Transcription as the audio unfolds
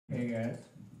Hey guys,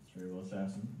 it's Cerebral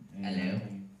Assassin. And Hello.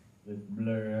 With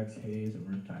Blur X Haze and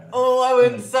we're Tyler. Oh, I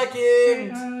went Hey, second.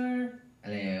 Tyler.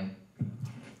 Hello.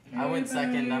 I went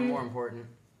second. I'm buddy. more important.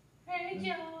 Hey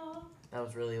Joe. That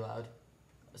was really loud.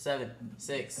 7,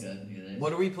 6. Good.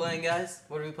 What are we playing, guys?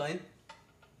 What are we playing?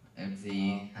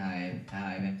 MC Hive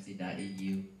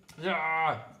MC.eu.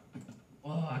 Yeah.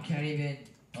 Oh, I can't even.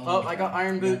 Oh, I got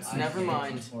iron boots. I Never can't.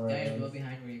 mind. Guys, go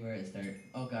behind where you were at start.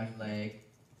 Oh gosh, leg.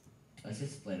 Let's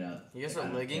just split up. You guys I are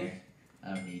don't legging? care.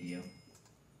 I don't need you.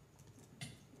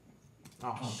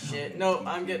 Oh, Oh, shit. come No, on.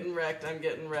 I'm getting wrecked. I'm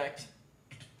getting wrecked.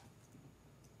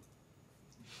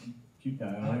 Did you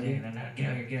die Oh already? dang, no, get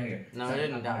out here, get out here. No, I Stop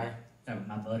didn't my die. butter. Stop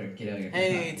my butter, get out here.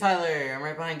 Hey, Tyler. I'm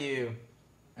right behind you.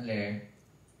 Hello.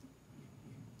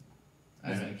 I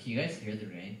don't know, can you guys hear the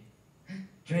rain?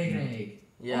 Dragon egg!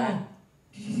 Yeah. Oh,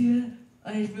 did you see that?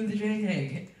 I just moved the dragon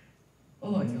egg.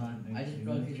 Oh, it's gone. I just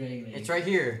broke the dragon egg. It's right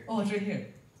here. Oh, it's right here.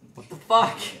 What the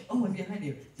fuck? Oh, it's behind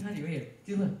you. It's behind you, right here.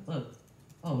 Dude, look.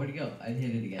 Oh, where'd it go? I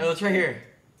hit it again. Oh, it's right here.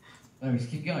 Alright,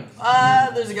 just keep going.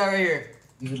 Ah, there's a guy right here.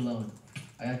 Leave it alone.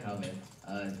 I got comment.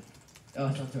 Oh,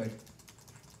 it's not sword.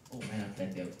 Oh man, I'm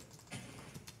dead though.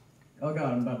 Oh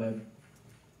god, I'm about dead.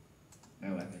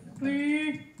 No weapon. No weapon.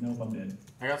 Please. Nope, I'm dead.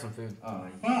 I got some food. Oh,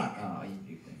 you, Fuck. oh, you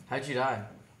big thing. How'd you die?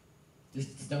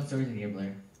 Just don't swords in here,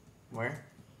 Blair. Where?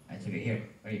 I took it here.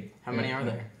 Right here. How many are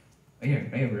there? Right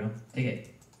here, bro. Take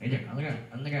it. Right there, on the ground.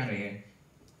 On the ground right here.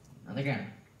 On the ground.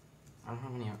 I don't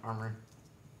have any armor.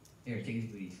 Here, take these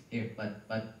booties. Here, bud.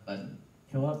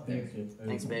 Kill up pigs. If there's-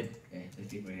 Thanks, babe. Okay, there's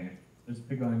people right here. There's a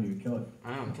pig behind you. Kill it.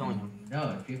 I know, I'm killing him. No,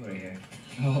 there's people right here.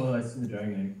 Oh, I see the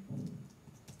dragon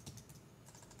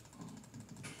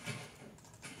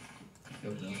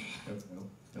Go,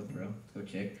 bro. Let's go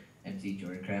check. MC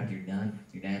Jordan Craft, you're done.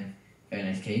 You're done. Got a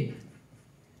nice cape. egg.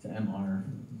 It's an MR.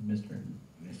 Mister.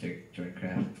 Mr. Jordan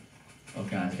Craft. Oh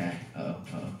god, this guy.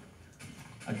 Uh-oh.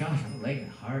 Oh gosh, I'm lagging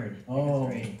hard. Oh.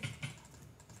 That's great.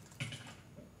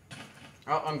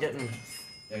 Oh, I'm getting...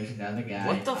 There's another guy.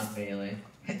 What the I'm f- failing.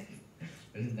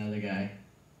 There's another guy.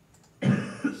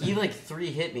 He like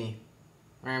 3 hit me.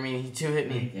 Or I mean, he 2 hit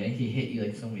me. Yeah, he hit you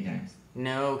like so many times.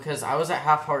 No, because I was at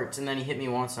half hearts and then he hit me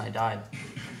once and I died.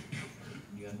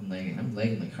 You got lagging. I'm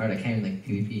lagging like hard. I can't even like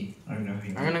PvP. I don't know how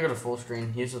you I'm gonna go to full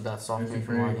screen. Usually that stops There's me a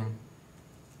from crate. lagging.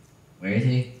 Where is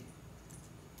he?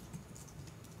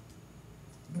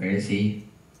 Where is he?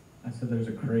 I said there's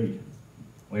a crate.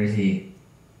 Where is he?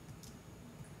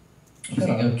 I'm Shut just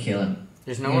gonna up. go kill him.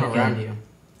 There's no Yeah, one around you.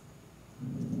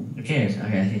 Who cares?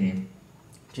 Okay, I see him.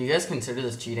 Do you guys consider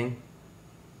this cheating?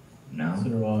 No.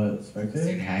 Consider what Is it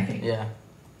spectate? hacking? Yeah.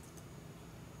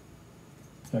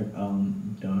 Duh.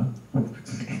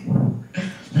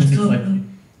 Let's go. Like,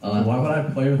 Oh, why would I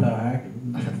play without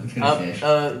hacking? I'm just gonna fish.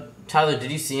 Tyler,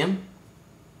 did you see him?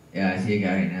 Yeah, I see a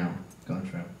guy right now. Going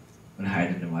for him. I'm gonna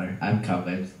hide in the water. I have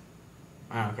cobwebs.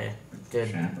 Oh, okay. Good.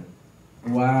 Trap him.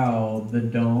 Wow, the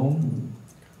dome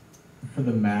for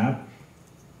the map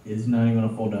is not even a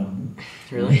full dome.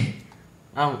 Really?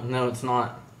 Oh, no, it's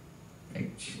not.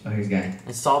 Like, oh, here's a guy.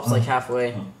 It stops like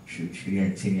halfway. Oh, shoot, he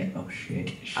hasn't seen it yet. Oh,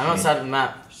 shit. I'm outside of the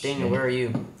map. Daniel, Shit. where are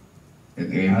you? You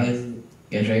ready for this? You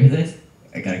guys ready for this?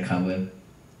 I got a cobweb.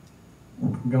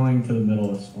 Going to the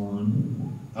middle of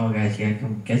spawn. Oh, guys, yeah,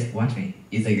 come. Guys, watch me.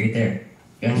 He's like right there.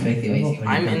 You gotta expect him. Is he-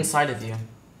 I'm inside of you.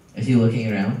 Is he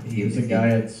looking around? There's a guy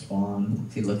at spawn.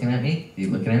 Is he looking at me? Is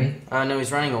he looking at me? No,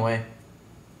 he's running away.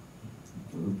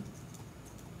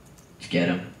 Just get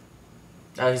him.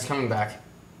 He's coming back.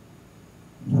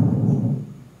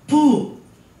 Boo!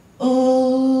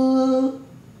 Oh!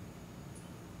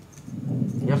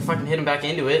 You gotta fucking hit him back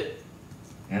into it.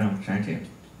 I know, I'm trying to. How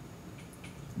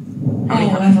many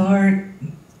I have a heart.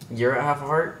 You're at half a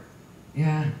heart?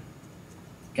 Yeah.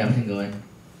 Got everything going.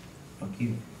 Fuck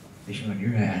you. Fishing on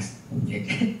your ass.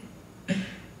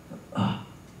 Oh.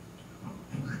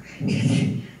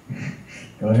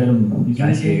 Go hit him. He's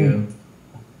Guys, right here you here. go.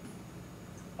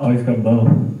 Oh, he's got a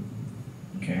bow.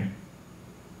 Okay.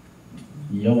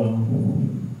 Yellow.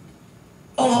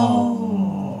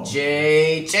 Oh!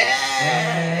 JJ!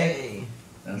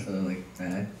 That's so like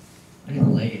bad. I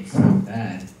didn't like it so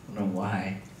bad. I don't know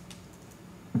why.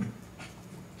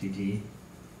 GG.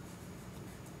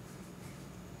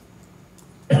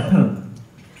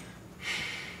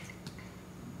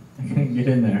 I can't get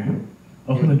in there.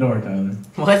 Open the door, Tyler.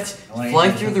 What? Oh, I Fly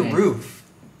am through the okay. roof.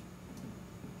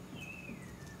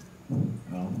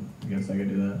 Oh, I guess I could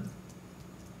do that.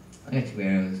 I got 2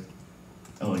 arrows.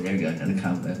 Oh, there we go. Another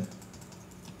combo.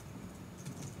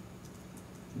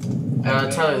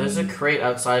 Tyler, there's a crate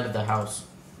outside of the house.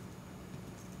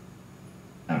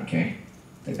 I don't care.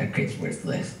 Like that crate's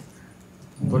worthless.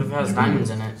 What if it has diamonds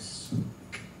in it?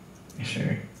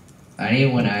 Sure. I need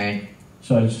 1 iron.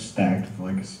 So I just stacked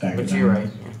like a stack But of you're right.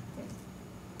 diamonds. Yeah.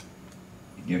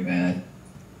 You're bad.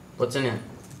 What's in it?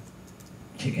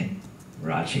 Chicken.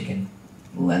 Raw chicken.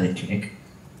 Leather tunic.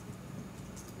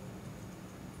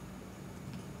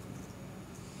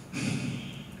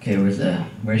 Okay, where's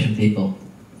some people?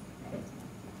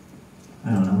 I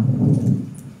don't know.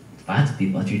 Find some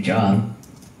people, it's your job.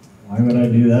 Why would I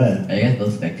do that? Are you guys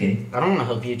both spectating? I don't want to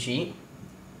help you cheat.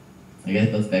 Are you guys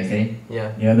both spectating?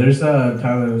 Yeah. Yeah, there's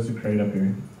Tyler, there's a crate up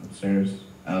here. Upstairs.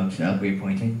 Oh, so up where you're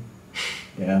pointing?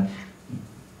 Yeah.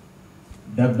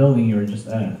 That building you were just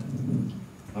at.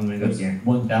 I'm gonna go There's here.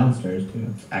 one downstairs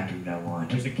too. Active no one.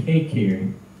 There's a cake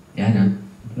here. Yeah, I know.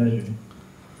 Pleasure.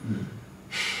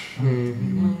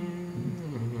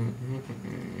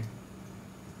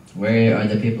 Where are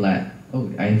the people at? Oh,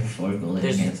 I have 4 golden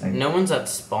There's against. no one's at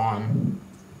spawn.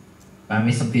 Find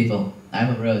me some people. I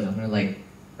have a rose. I'm gonna like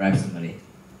bribe somebody.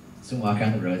 So walk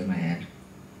around the rose in my hand.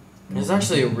 It's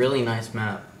actually a really nice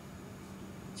map.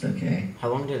 It's okay. How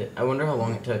long did it? I wonder how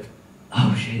long it took.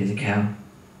 Oh shit, there's a cow.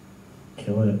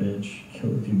 Kill it, bitch.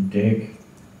 Kill it with your dick.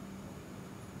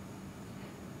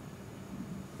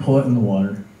 Pull it in the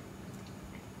water.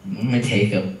 I'm gonna take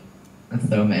him. I'll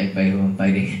throw my egg by who I'm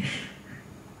fighting.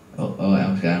 Oh, I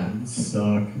almost got him.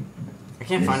 Suck. I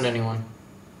can't Yes. find anyone.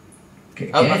 Okay,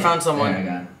 Oh, I yeah. found someone. There, I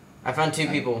got him. I found 2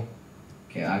 people.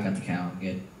 Okay, I got the cow. I'm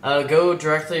good. Go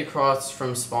directly across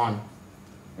from spawn.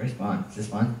 Where's spawn? Is this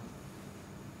spawn?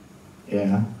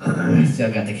 Yeah.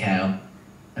 Still got the cow.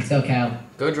 Let's go, cow.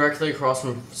 Go directly across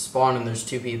from spawn and there's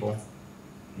 2 people.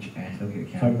 Let's go get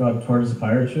a cow. Talk about towards the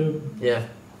pirate ship. Yeah.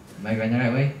 Am I going the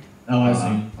right way? Oh, I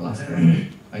see. I lost it. Am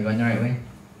I going the right way?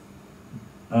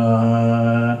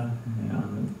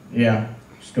 Yeah.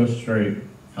 Just go straight.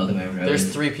 Hold on, my road.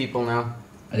 There's 3 people now.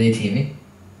 Are they teaming?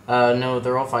 No,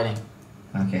 they're all fighting.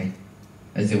 Okay.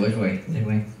 Is it which way? This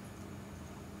way?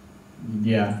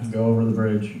 Yeah. Go over the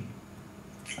bridge.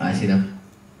 I see them.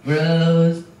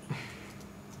 Rose!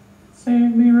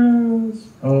 Save me, Rose.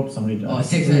 Oh, somebody died. Oh,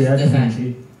 6 Yeah, minutes, deathmatch.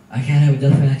 TNT. I can't have a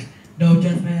deathmatch. No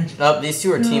deathmatch. Oh, these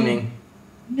 2 are No. teaming.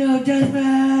 No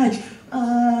deathmatch!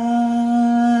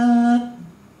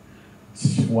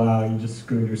 Wow, you just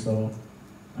screwed yourself.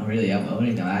 I'm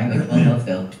owning them. I have like full health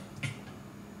still.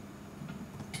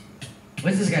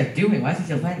 What's this guy doing? Why is he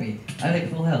still fighting me? I have like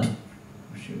full health.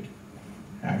 Oh shoot.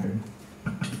 Hacker.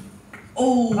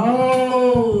 Oh!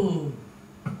 Oh!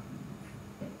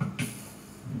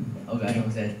 Oh gosh, I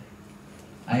almost dead.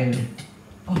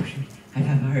 Oh shoot. I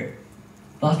have heart.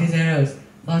 Block his arrows.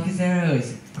 Block his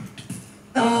arrows.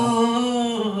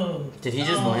 Oh! Did he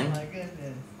just Oh win? my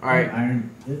goodness. Alright. Iron.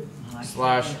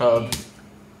 Slash hub.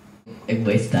 Like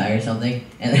waist die or something,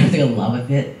 and there's like a lava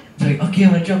pit. So like, okay,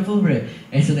 I'm gonna jump over it.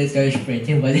 And so they started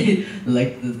sprinting, but they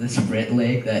like the sprint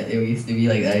leg that it used to be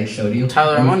like that I showed you.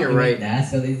 Tyler, I'm on your right. That,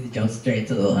 so they jump straight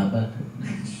to the lava.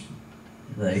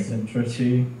 Like,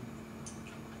 Centricity.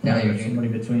 now There's you're somebody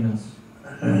between us.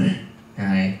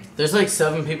 Hi. There's like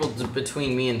 7 people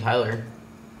between me and Tyler.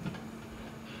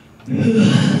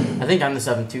 I think I'm the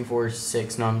 7th, 2, 4,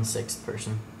 6, no, I'm the 6th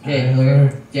person. Okay,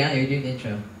 look. Yeah, you're doing the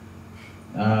intro.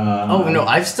 Oh no,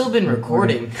 I've still been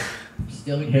recording.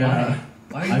 Still Yeah.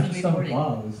 Why are you I still just on recording?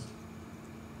 pause.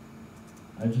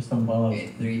 I just on pause. Okay,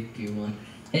 3, 2, 1.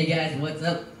 Hey guys, what's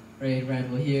up? Raid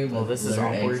Randall here with Well, this is Blur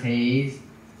awkward. X Hayes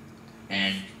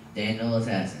and Daniel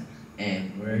Assassin.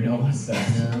 And we're No going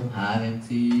assassin. to have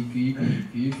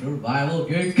MCP survival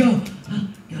game. Go! Go, go,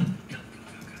 go,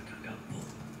 go,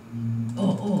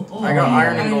 go, go. I got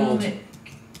iron and iron gold. helmet.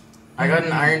 I got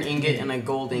an iron ingot and a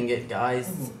gold ingot,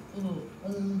 guys.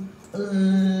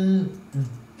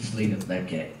 Just leave him. Let him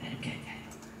get it. Let him get it.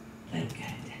 Let him get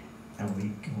it. How are we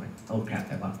going? Oh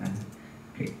crap, I lost mine.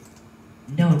 Great.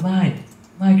 No, mine.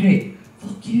 My crate.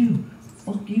 Fuck you.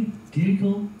 Fuck you,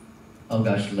 Diggle. Oh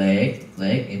gosh, leg.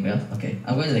 Anybody else? Okay.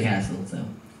 I'm going to the castle, so.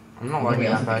 I'm not Nobody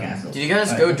liking else that at the back. castle. Did you guys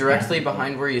Alright, go let's directly castle.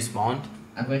 behind where you spawned?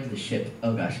 I'm going to the ship.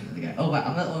 Oh gosh, another guy. Oh, wow,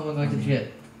 I'm not the only one going to the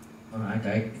ship. Oh, I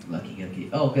died. Lucky.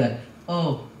 Oh, good.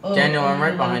 Oh. Daniel, I'm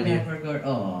right oh, behind you.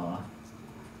 Oh.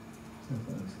 So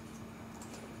close.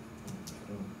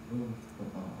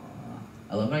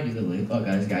 I love when I do the loop. Oh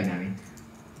god, this guy got me.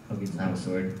 Hope he doesn't have a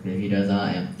sword. If he does,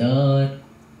 I am done.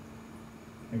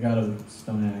 I got a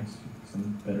stone axe.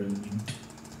 Some better than you.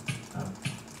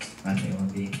 I think it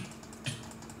won't be.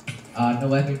 No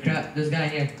weapon. Crap, there's a guy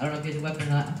here. I don't know if he has a weapon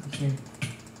or not. I'm scared.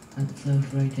 I'm so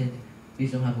frightened.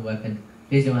 Please don't have a weapon.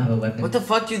 Please don't have a weapon. What the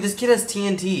fuck, dude? This kid has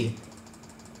TNT.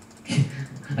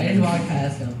 I just walked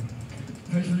past him.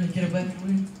 First one to get a weapon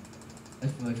with.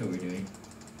 That's pretty much what we're doing.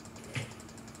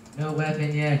 No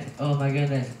weapon yet. Oh my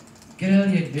goodness. Get out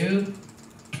of here, dude.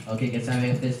 Okay, guess I'm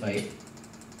having a fist fight.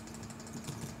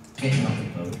 Get him off the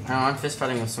boat. I don't know, I'm fist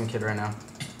fighting with some kid right now.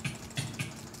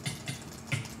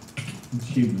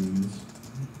 She lose.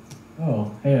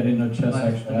 Oh, hey, I didn't know chess What?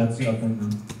 actually had stuff in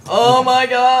them. Oh my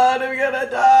god, I'm gonna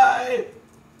die!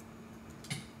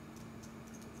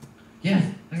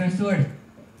 Yes, I got a sword.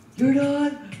 You're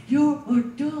done. You are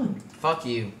done. Fuck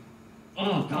you.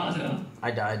 Oh, God.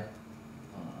 I died.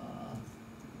 Oh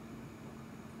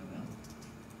well.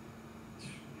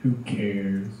 Who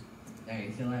cares? Are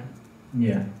you still alive?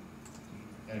 Yeah.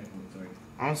 Got a cool sword.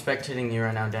 I'm spectating you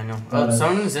right now, Daniel. Oh, Oh, that's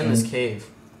someone's in this fine. cave.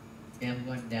 Yeah, I'm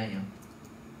going to Daniel.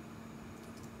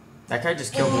 That guy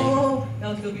just killed me. Oh, that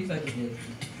was gonna be such a hit.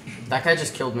 That guy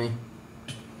just killed me.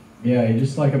 Yeah, he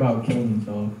just like about killed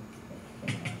himself.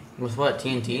 With what,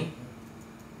 TNT?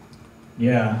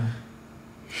 Yeah.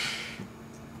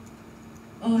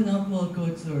 Oh, no, pull a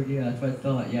gold sword. Yeah, that's what I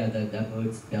thought. Yeah, that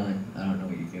boat's done. I don't know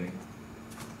what you're doing.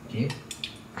 Team?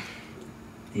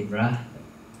 Team brah?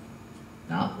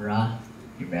 Not brah.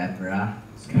 You bad brah.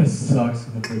 This guy sucks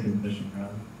with a freaking fishing rod.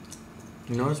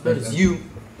 You know as bad as you.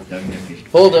 Don't get fish.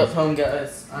 Hold up, home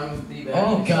guys. I'm the bad.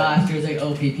 Oh gosh, there's like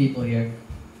OP people here.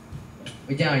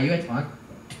 Wait, down, are you at spawn?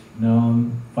 No,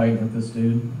 I'm fighting with this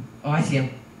dude. Oh, I see him.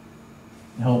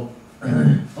 Help.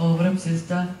 Oh, what up,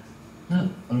 sister? Oh,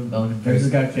 I'm going There's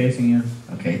first. this guy chasing you.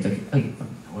 Okay, it's okay. Oh, you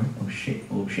fucking whore. Oh shit.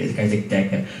 Oh shit. This guy's like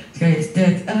decked out. This guy is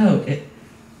decked out.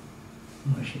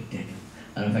 Oh shit, Daniel.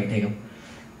 I don't know if I can take him.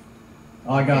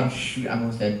 Oh, I got him. Shoot, I'm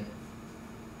almost dead.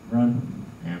 Run.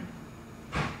 Yeah.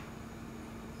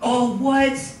 Oh,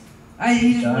 what?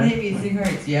 He just Die. one hit me 3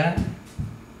 hearts, yeah?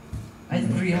 I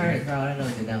had 3 hearts, bro. I don't know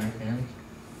what did that much damage.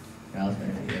 Yeah, I was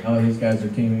better than you. Oh, these guys are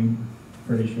teaming.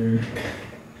 Pretty sure.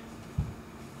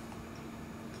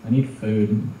 I need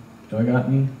food. Do I got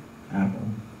any? Apple.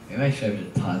 Maybe I should have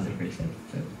just paused it for a second.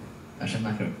 So. Actually, I'm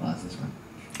not gonna pause this one.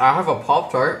 I have a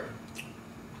Pop Tart.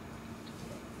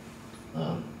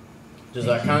 Does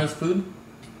that Thank count as food?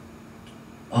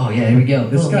 Oh yeah, there we go.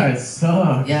 This Cool. guy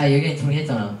sucks. Yeah, you're getting 20 hits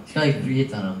on him. He's got like 3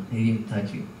 hits on him. He didn't even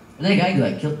touch you. And that guy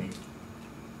like killed me.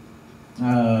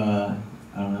 I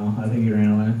don't know. I think he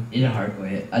ran away. He did a hardcore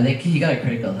hit. I think he got a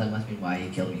critical, so that must be why he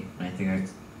killed me when I had 3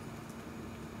 hearts.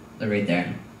 They're right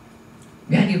there.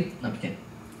 Behind you! No, I'm just I'm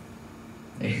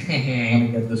kidding.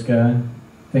 gonna get this guy.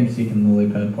 Thinks he can lily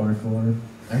pad parkour.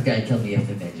 That guy killed me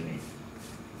after Benjamin.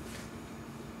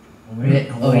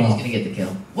 Oh, he's gonna get the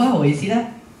kill. Whoa, you see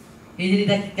that?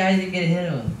 That guy didn't get a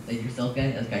hit on him. Like yourself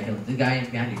guy? This guy killed him. This guy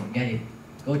behind you.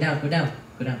 Go down. Go down.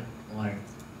 In the water.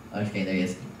 Oh, okay, there he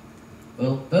is.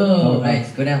 Boom. Boom. Oh,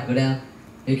 Nice. Go down. Here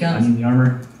he I comes. need the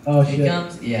armor. Oh Here he shit.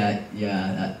 comes. Yeah.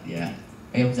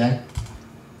 Hey, what's that?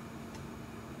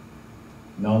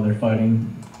 No, they're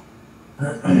fighting. I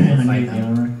Fight need the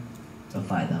them. armor. Go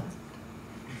fight them.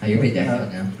 Oh, you're right there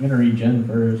now. I'm gonna regen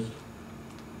first.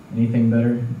 Anything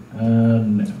better?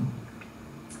 No.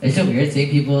 It's so weird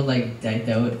seeing people like decked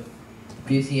out.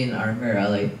 PC and armor are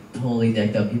like totally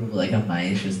decked out people, but like on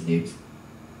mine it's just noobs.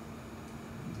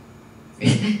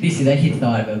 You see that? He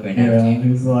thought about going after Yeah, you.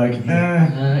 he's like,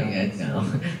 Yeah, no.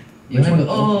 You Which might one? go,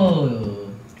 oh,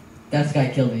 that guy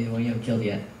killed me, the one you haven't killed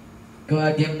yet. Go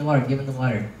out, give him the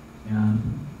water. Yeah.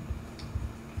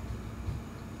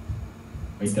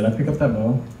 Wait, did I pick up that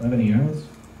bow? Do I have any arrows?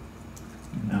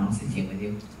 No. Is the team with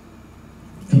you?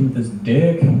 Team with this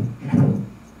dick.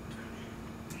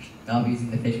 Stop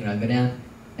using the fishing rod, go down.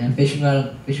 And fishing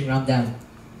rod down.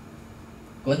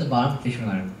 Go at the bottom, fishing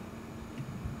rod him.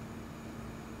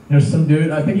 There's some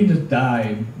dude, I think he just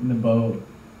died in the boat.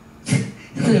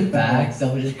 In the back,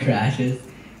 someone just crashes.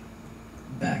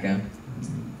 Background.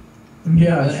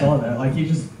 Yeah, I saw that. Like, he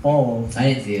just falls.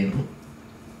 I didn't see it.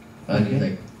 I was just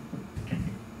like,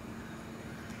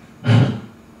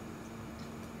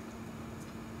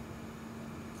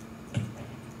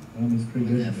 Man, he's pretty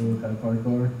good at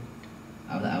parkour.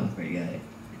 I was pretty good at it.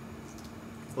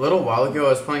 A little while ago, I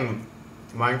was playing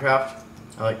Minecraft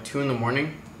at like 2 in the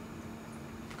morning,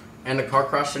 and a car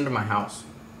crashed into my house.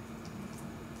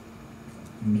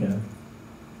 Okay.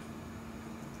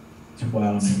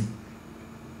 Wow, man.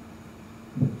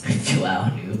 Wow,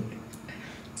 dude.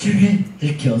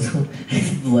 Just kills him.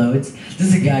 Explodes. This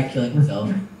is a guy killing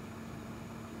himself.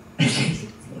 Just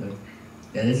explodes.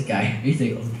 Yeah, this guy, he's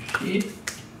like, oh shit.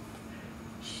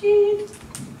 Shit.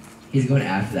 He's going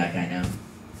after that guy now.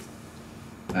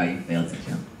 Wow, you failed to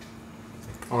jump.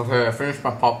 Okay, I finished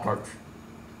my Pop Tarts.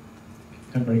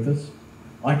 Can I break this?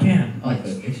 Oh, I can. Oh,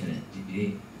 it's fish in it.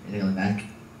 GG. Is it going back?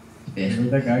 Fish.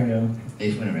 Where'd that guy go?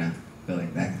 Fish went around. Going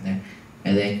back in there.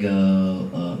 And then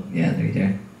go, yeah, right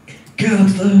there. Go,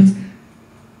 explodes!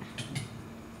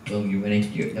 Boom, you're winning.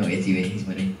 No, it's even. He's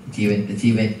winning. It's even. It's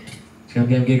even. Just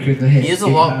get a critical hit. He has a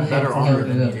lot better armor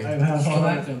than you do. I have Go all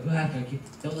after him. Go after him.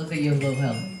 Don't look like you have low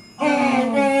health.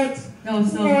 Oh, what? That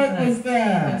was so What good. was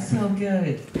That was that? so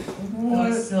good. That What?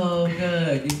 was so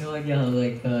good. You know what? Yeah,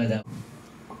 like that.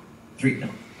 3. No.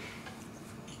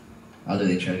 I'll do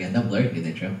the intro again. No, Blur, do the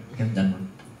intro. I haven't done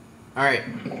one. Alright.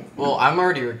 Well, I'm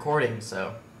already recording,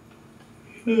 so.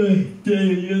 Damn,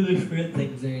 you're the first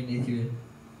things there in here.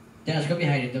 Dennis, go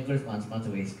behind you. Don't go to spawn. Spawn's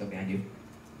a waste. Go behind you.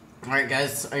 Alright,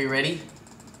 guys, are you ready?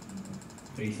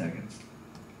 3 seconds.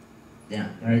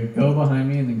 Down. Alright, go behind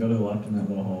me and then go to the left in that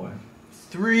little hallway.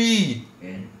 3,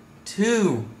 In.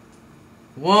 2,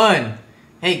 1.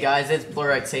 Hey guys, it's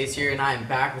Blurx Haze here, and I am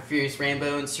back with Furious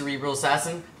Rainbow and Cerebral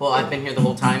Assassin. Well, I've been here the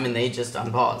whole time, and they just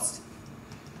unpaused.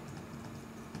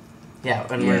 Yeah,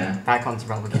 and Yeah. we're back on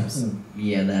Survival Games.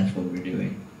 Yeah, that's what we're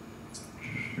doing.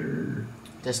 Sure.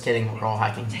 Just kidding, we're all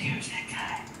hacking. Who's that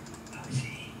guy? Who's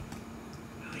he?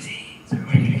 Who's he? So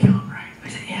we're gonna kill him, right?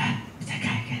 Who's it? Yeah, it's that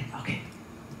guy again. Okay.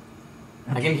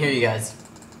 I can hear you guys.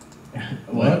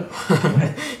 What?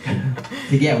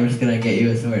 So yeah, we're just gonna get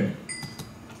you a sword.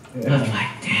 Out of Yeah. my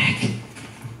dick.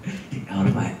 Get out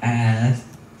of my ass.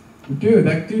 Dude,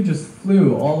 that dude just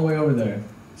flew all the way over there.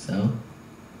 So,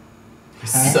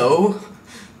 So?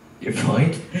 your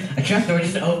point? A trap door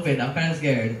just opened. I'm kind of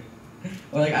scared.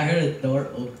 Or like I heard a door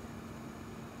open.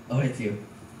 Oh, it's you.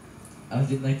 I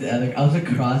was in like the other. I was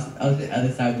across. I was the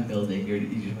other side of the building. You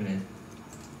just went in.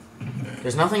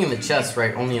 There's nothing in the chest,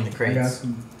 right? Only in the crates.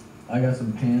 I got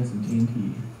some pants and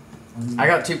TNT. I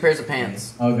got 2 pairs of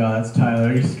pants. Oh god, it's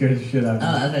Tyler. You scared the shit out of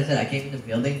Oh, me. as I said, I came in the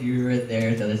building. You were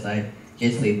there, the other side.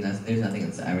 Just leave. There's nothing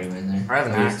inside. Everyone in there. I have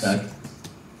an So we're axe. stuck.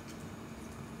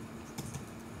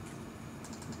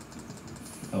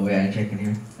 Oh wait, I check in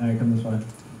here. Alright, come this way.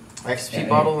 XP Yeah,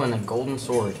 bottle and a golden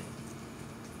sword.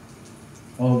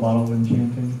 Oh, bottle of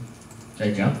enchanting. Should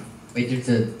I jump? Wait, there's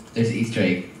an Easter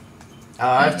egg.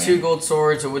 I have Yeah. 2 gold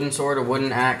swords, a wooden sword, a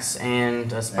wooden axe,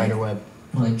 and a spider web.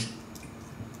 Punch.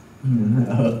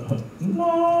 Mom!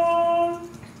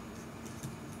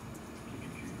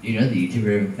 You know the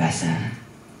YouTuber Vasa.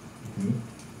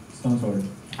 Stone sword.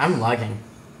 I'm lagging.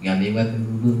 You got me a weapon,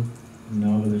 boo boo.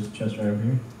 No, but there's a chest right over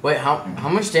here. Wait, how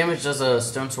much damage does a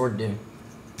stone sword do?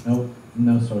 Nope,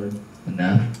 no sword.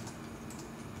 Enough.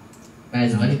 Man,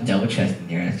 there's a bunch of double chests in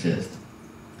here. It's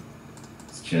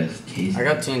just tasty. I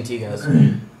got TNT, guys.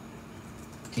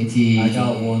 TNT. I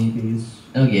got 1 piece.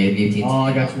 Oh yeah, you have TNT. Oh,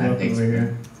 I got 2 have up over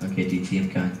here. Okay, DT, I'm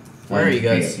coming. Where are you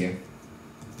Right guys? up here.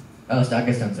 Oh, stock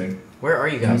is stone sword. Where are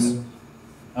you guys?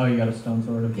 Oh, you got a stone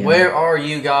sword? Okay. Yeah. Where are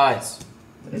you guys?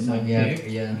 This My one, yeah, cake?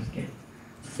 yeah. Okay.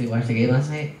 So you watched the game last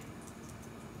night?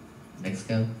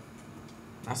 Mexico.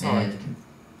 I saw it. And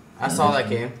I saw that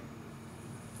game.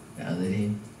 the other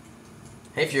team.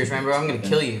 Hey, Furious Rainbow, I'm gonna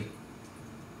kill you.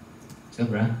 Let's go,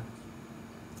 bro.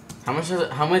 How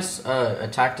much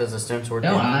attack does a stone sword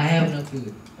No, do? I have no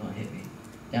food. Don't hit me.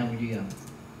 Down, where'd you go?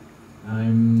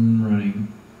 I'm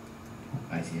running.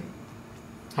 I see him.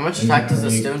 How much There's attack a does a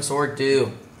crate. stone sword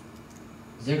do?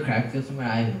 Is there a crack field somewhere?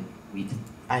 I have wheat.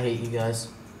 I hate you guys.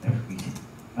 I have wheat.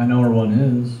 I know where one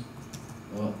is.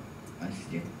 Oh, I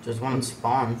see you. There's one in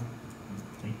spawn.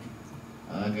 Wait.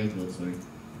 I got a gold sword.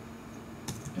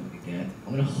 Don't forget.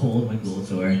 I'm gonna hold my gold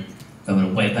sword. I'm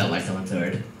gonna wipe out my stone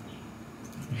sword.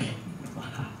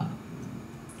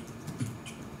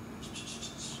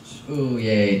 Ooh,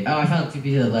 yay. Oh, I found 2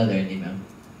 pieces of leather in Nemo.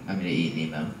 I'm gonna eat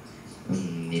Nemo.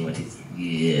 Nemo tastes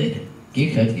good. Can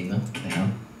you cook Nemo? What the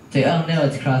hell? Say, oh no,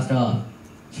 it's crossed off.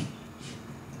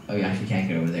 Oh, you actually can't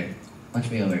get over there. Punch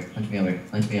me over, punch me over,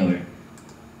 punch me over.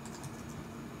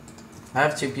 I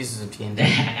have 2 pieces of TNT.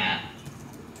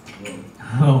 Whoa.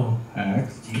 Oh,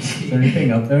 axe. Is there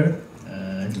anything up there?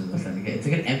 It looks like it's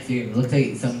like an empty room. It looks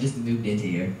like someone just moved into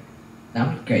here. Now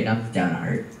I'm great. Now I'm down a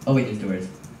heart. Oh wait, there's doors.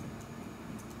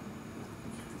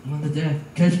 I'm on the deck.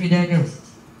 Catch me, Daniel.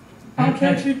 I'll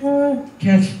catch you, boy.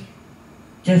 Catch me.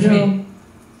 Jump.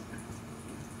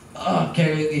 Oh,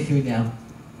 carry me through now.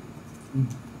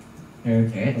 Here,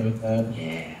 Okay. play with that.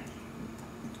 Yeah.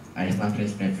 I just want to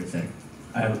sprint for a sec.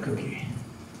 I have a cookie.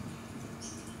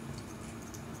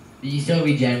 You still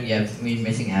regen. Yeah, we're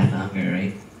missing half the hunger,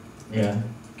 right? Yeah.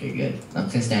 Okay, good. I'm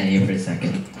just gonna stand here for a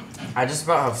second. I just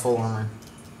about have full armor.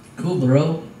 Cool,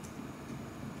 bro.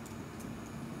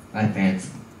 I have pants.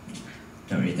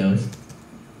 Don't read those.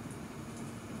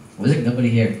 Was there nobody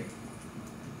here?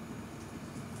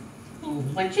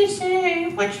 What you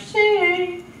say? What you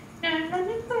say?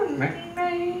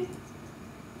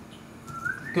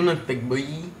 Good luck, big boy.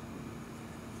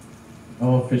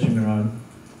 Oh, fishing rod.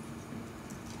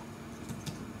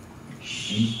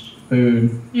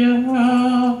 Food.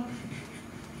 Yeah.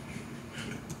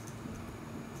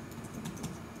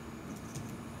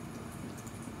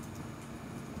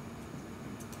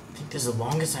 I think this is the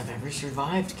longest I've ever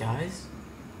survived, guys.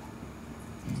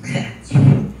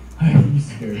 Are you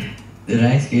scared? Did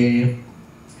I scare you?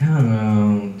 Come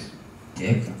on,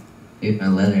 dick. Eat my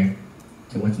leather.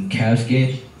 So I want some cow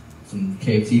skin, some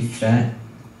KFC fat.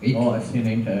 Eat. Oh, I see a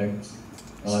name tag.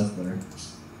 Oh, that's better.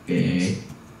 Big.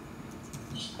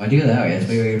 Why'd you go that way? That's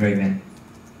way right, man.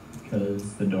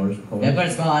 Because the doors are closed. Everybody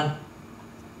spawn.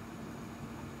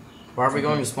 Why are we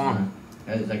going to spawn?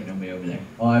 There's like nobody over there.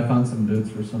 Oh, I found some boots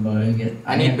for somebody.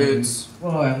 I need boots.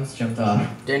 Whoa, I almost jumped off.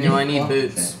 Daniel, I need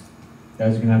boots.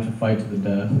 Guys are gonna have to fight to the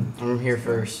death. I'm here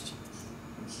first.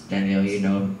 Daniel, you've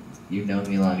known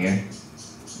me longer.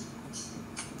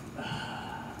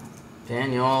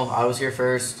 Daniel, I was here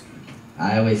first.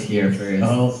 I was here first.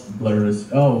 Oh,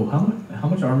 blurs. Oh, how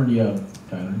much armor do you have,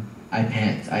 Tyler? I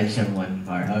pants. I just have one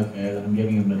bar. Okay, then I'm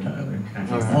giving him to Tyler.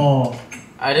 Alright. Oh,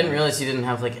 I didn't realize he didn't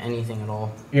have like anything at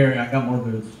all. here, I got more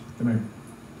boots. Come here.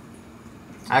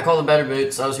 I call the better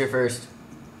boots. I was here first.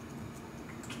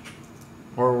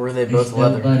 Or were they There's both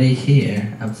leather? nobody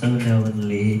here. I'm so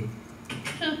lonely.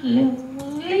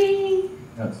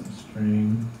 Got some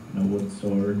string, no wood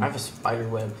sword. I have a spider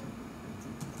web.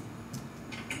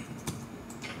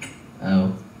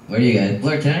 Oh, where are you guys?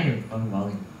 Blur, turn on your fucking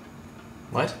volume.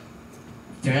 What?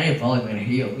 Turn on your volume when I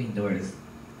hear you opening doors.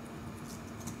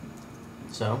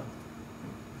 So?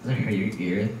 Does that hurt your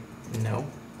ears? No.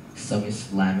 Somebody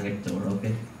slamming a door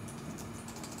open.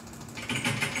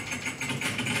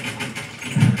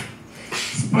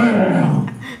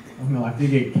 Oh no, I did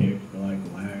get kicked for like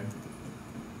lag.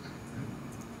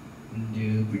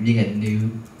 Noob, you're being a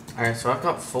noob. Alright, so I've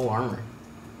got full armor.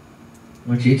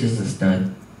 Weren't you just a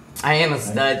stud? I am a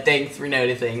stud. Thanks for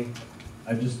noticing.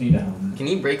 I just need a helmet. Can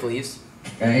you break leaves?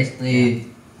 Guys,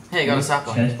 need Hey, I got a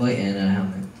sapling. chest plate and a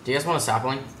helmet. Do you guys want a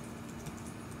sapling?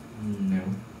 No.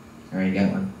 I already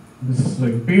got one. This is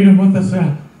like, beat him with the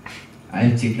sap. I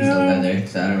have 2 pieces of leather,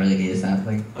 so I don't really need a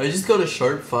sapling. I just got a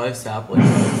sharp 5 sapling.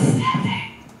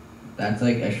 That's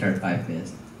like a sharp 5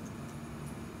 fist.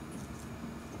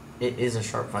 It is a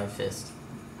sharp 5 fist.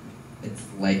 It's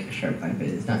like a sharp 5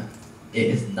 fist. It's not. It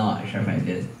is not a sharp 5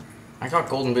 fist. I got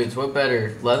golden boots. What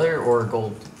better, leather or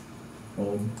gold?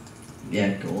 Gold.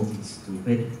 Yeah, gold is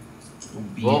stupid.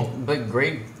 Stupid. Well, but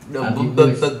great. No, Daniel,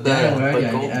 but where are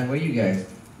you? gold. Where are you guys?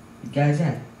 You guys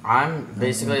at? I'm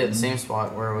basically at the same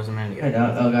spot where I was a minute Hey, ago.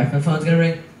 dog. Oh gosh, my phone's gonna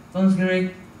ring. Phone's gonna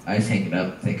ring. I just hang it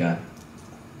up. Thank God.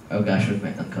 Oh gosh, where's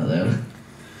my uncle though?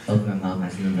 Hope my mom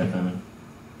has another phone.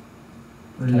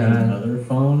 Has another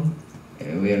phone?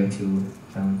 Yeah, we have 2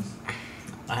 phones.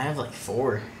 I have like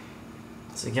 4.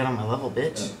 So get on my level,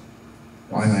 bitch.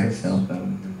 Why my cell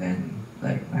phone and then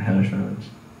like my house phones.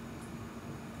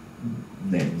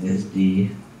 And then this D.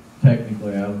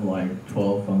 Technically, I have like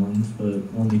 12 phones, but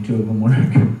only 2 of them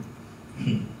work.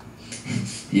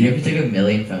 You know, if you took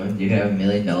 1,000,000 phones, you could have $1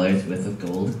 million worth of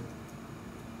gold.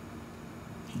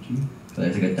 GG. So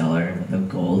there's like $1 worth of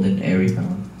gold in every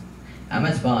phone. I'm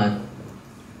at spawn.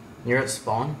 You're at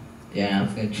spawn? Yeah, I'm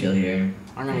just gonna chill here.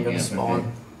 I'm gonna go Hang to out for a spawn.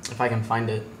 bit. If I can find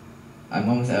it. I'm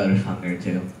almost out of hunger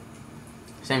too.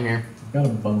 Same here. Got a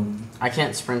bone. I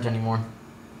can't sprint anymore.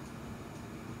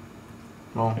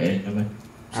 Well, Right?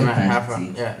 I'm at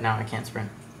halfway. Yeah, now I can't sprint.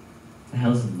 The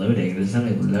hell's loading? There's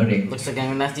something loading. Looks like I'm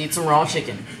gonna have to eat some raw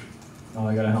chicken. Oh,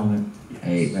 I got a helmet.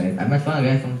 Hey, right. I'm at spawn,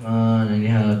 guys. Come on. I need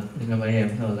help. There's nobody here.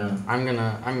 I'm so down. I'm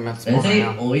at spawn It's right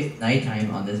like now. always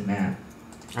nighttime on this map.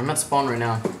 I'm at spawn right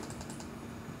now.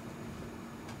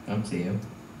 I don't see you.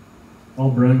 All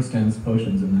brewing stands,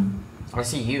 potions in them. I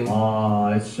see you.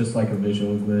 It's just like a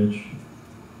visual glitch.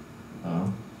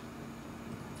 Oh.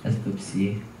 That's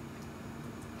poopsie.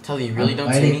 Tell you, you really I'm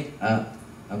don't see lighting me? up.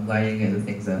 I'm lighting the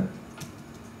things up.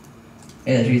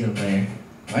 Hey, the tree's on fire.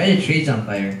 Why are the trees on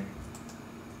fire?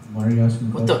 Why are you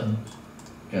asking What the- questions?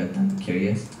 Good, I'm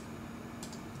curious.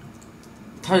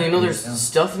 Tyler, you know there's Yeah.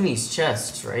 stuff in these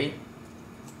chests, right?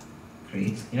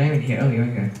 Trees? You're not even here. Oh, you're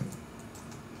here.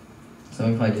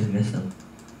 Someone probably just missed them.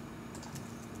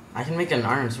 I can make an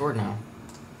iron sword now.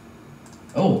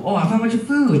 Oh, I found a bunch of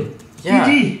food! Yeah,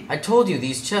 GG. I told you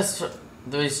these chests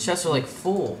are like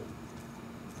full.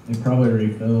 They probably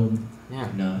refilled. Yeah.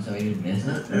 No, somebody just missed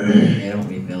it. They don't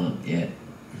refill it yet.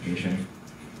 I'm pretty sure.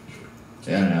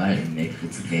 So I don't know, I didn't make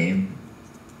this game.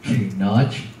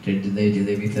 Notch? Do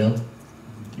they refill?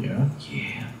 Yeah.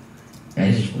 Yeah. That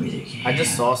is just weird. Yeah. I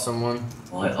just saw someone.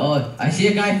 Oh, I see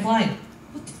a guy flying.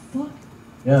 What the fuck?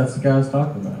 Yeah, that's the guy I was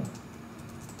talking about.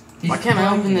 He's Why can't I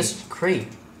open flying. this crate?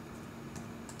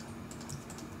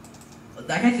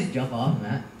 That guy just jump off,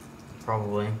 Matt.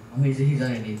 Probably. Oh, he's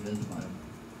underneath this bottom.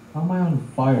 How am I on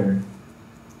fire?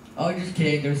 Oh, just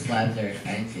kidding. There's slabs there.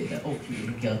 I didn't see that. Oh, you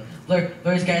can kill. Blur,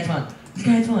 this guy has one. This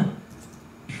guy has one.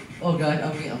 Oh god,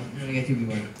 I'm gonna get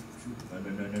 2v1.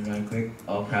 Run, quick.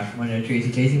 Oh crap, I'm under a tree. Is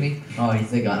he chasing me? Oh,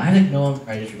 he's like gone. I didn't know him.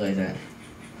 I just realized that.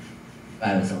 I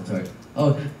have some sword.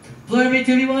 Oh, Blur me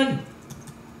 2v1.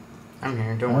 I'm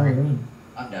here, don't worry.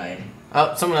 I died.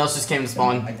 Oh, someone else just came to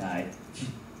spawn. I died.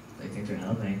 Like, thanks for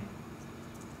helping.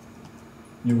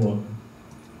 You're welcome.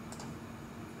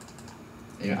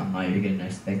 I'm not even getting a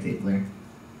nice spectate, Blur.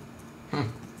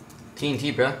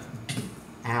 TNT, bro.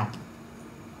 Ow.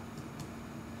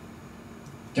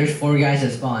 There's 4 guys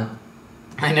that spawn.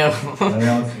 I know. Are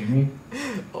y'all see me?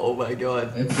 Oh my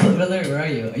god. Blur, where are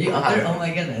you? Are you up there? Oh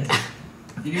my goodness.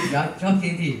 Did you drop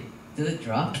TNT? Did it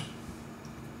drop?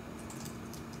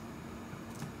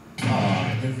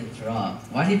 Oh, it doesn't drop.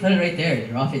 Why did he put it right there?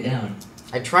 Drop it down.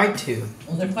 I tried to.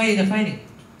 Oh, they're fighting.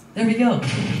 There we go.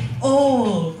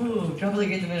 Oh, boom. Drop it like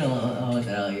in the middle. Oh, what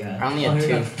the hell you have? I only Oh, had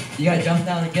here we 2. go. You gotta jump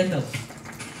down and get them.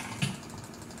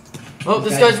 Oh,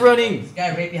 this guy's running. This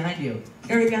guy right behind you.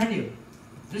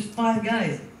 There's 5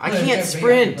 guys. I Look, can't this guy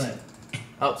right sprint. on your butt.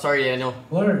 Oh, sorry, Daniel.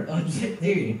 Blur. Oh, shit,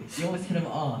 dude. You almost hit him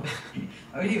off.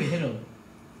 I didn't even hit him.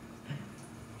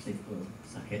 Like, boom.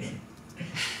 Suck it.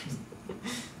 You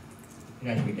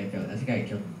guys beat that guy. That's the guy who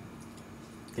killed him.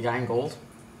 The guy in gold?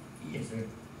 Yes, sir.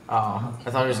 Oh, I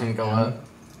thought it was gonna go up.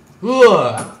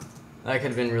 Ugh. That could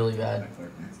have been really bad.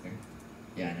 Master.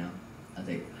 Yeah, I know. I'll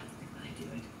take. I do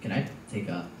it. Can I take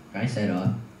off? Can I set off?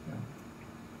 No.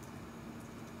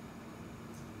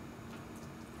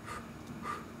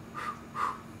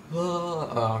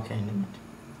 Oh, okay, never mind.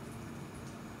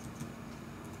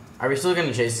 Are we still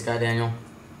gonna chase this guy, Daniel?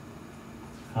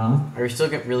 Huh? Are we still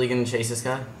really gonna chase this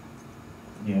guy?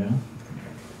 Yeah.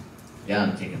 Yeah,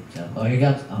 I'm taking him. Oh, here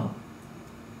comes. Oh.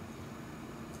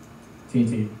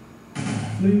 TNT.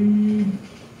 Please.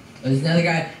 There's another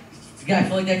guy. This guy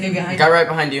fully decked in behind The guy right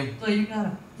behind you. Look, you got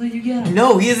him. Look, you get him.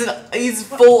 No, he's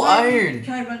full Why did you iron.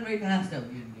 Try to run right past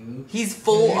him, you noob. He's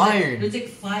full There's iron. There's like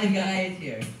 5 guys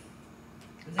here.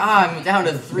 There's like I'm 6 down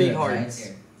to guys 3 here. hearts.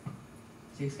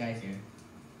 6 guys here.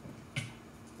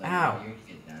 Like, Ow.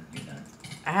 You're done. You're done.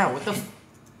 Ow, what the f-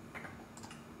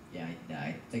 Yeah, you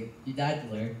died. It's like, you died,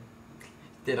 Blair.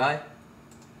 Did I?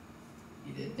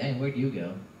 You did. Dang, where'd you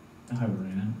go? I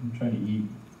ran. I'm trying to eat.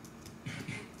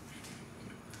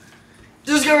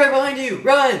 Just go right behind you!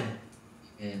 Run!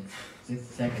 In 60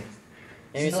 seconds.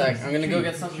 Give me a No, sec. it's I'm the gonna go tree, get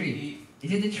it's the something to tree. eat.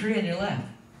 He's in the tree on your left.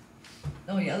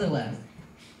 No, the other left.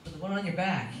 There's one on your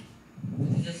back.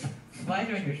 There's just a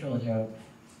spider on your shoulder. Look out.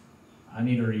 I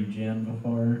need to regen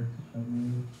before I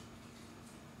move.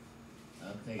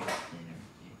 I'll take it later.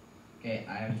 Okay,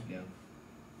 I have to go.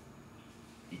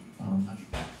 I'll be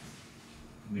back.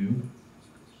 Noob.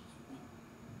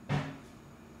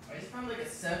 I just found like a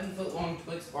 7-foot long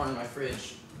Twix bar in my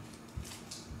fridge.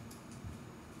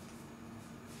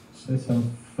 Say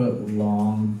 7-foot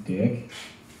long dick.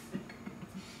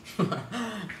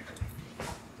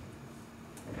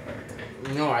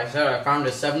 No, I said I found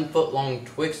a 7-foot long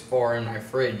Twix bar in my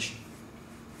fridge.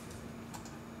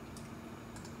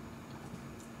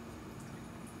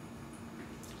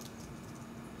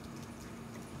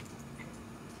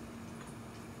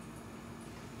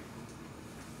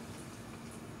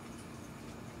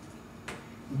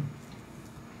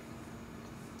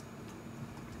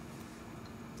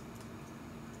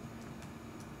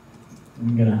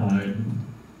 I'm gonna hide.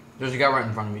 There's a guy right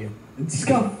in front of you. It's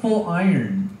got full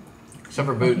iron. Except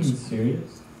for Fucking boots.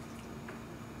 serious?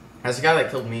 That's the guy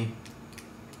that killed me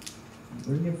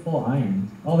Where do you get full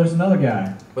iron? Oh, there's another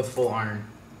guy. with full iron.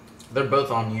 They're both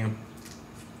on you.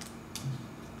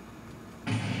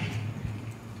 Did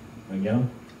I get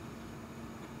him?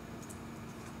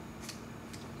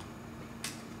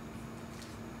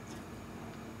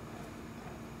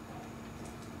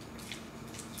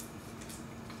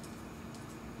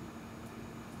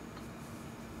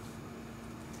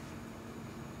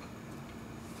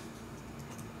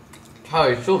 Oh,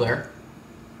 you're still there.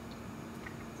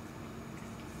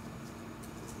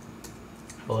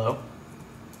 Hello?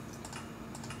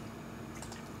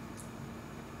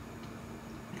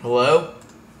 Hello?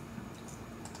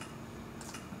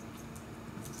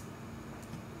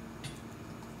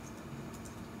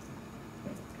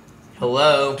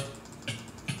 Hello?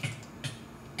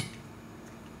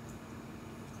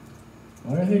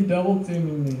 Why are they double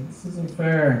teaming me? This isn't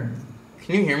fair.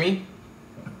 Can you hear me?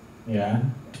 Yeah.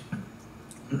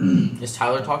 Is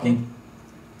Tyler talking?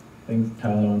 I think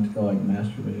Tyler wants to go like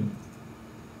masturbate.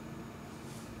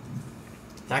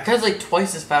 That guy's like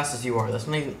twice as fast as you are. That's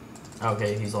not even...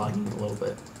 Okay, he's lagging a little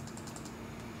bit.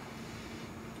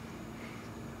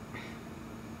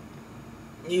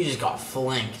 You just got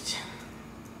flanked.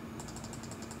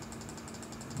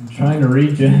 I'm trying to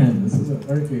regen. This isn't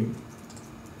working.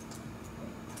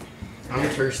 I'm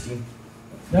thirsty.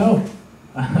 No!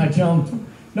 I jumped.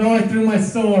 No, I threw my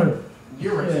sword.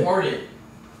 You're Shit. retarded.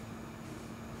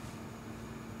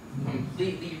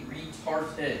 Completely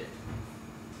retarded.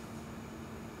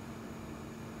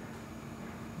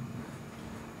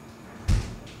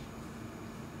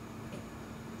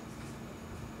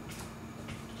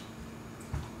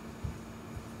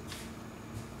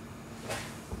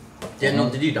 Daniel,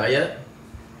 did you die yet?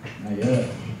 Not yet.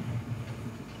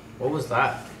 What was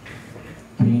that?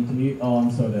 TNT. Oh,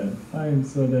 I'm so dead. I am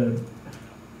so dead.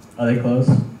 Are they close?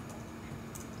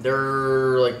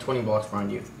 They're like 20 blocks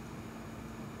behind you.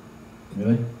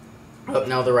 Really? Oh,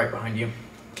 now they're right behind you.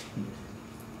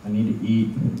 I need to eat.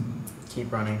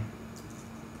 Keep running.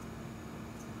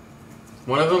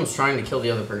 One of them's trying to kill the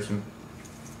other person.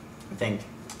 I think.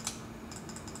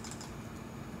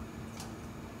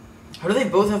 How do they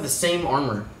both have the same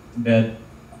armor? Dead.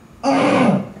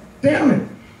 Ah! Damn it!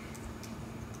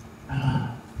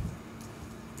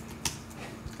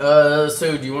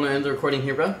 So do you want to end the recording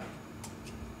here, bro?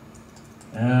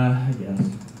 I guess.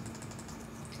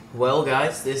 Well,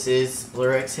 guys, this is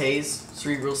Blurx Hayes,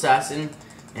 Cerebral Assassin,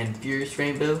 and Furious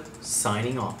Rainbow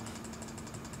signing off.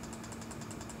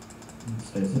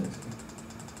 Stay sexy.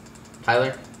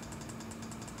 Tyler?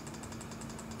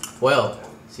 Well,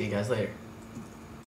 see you guys later.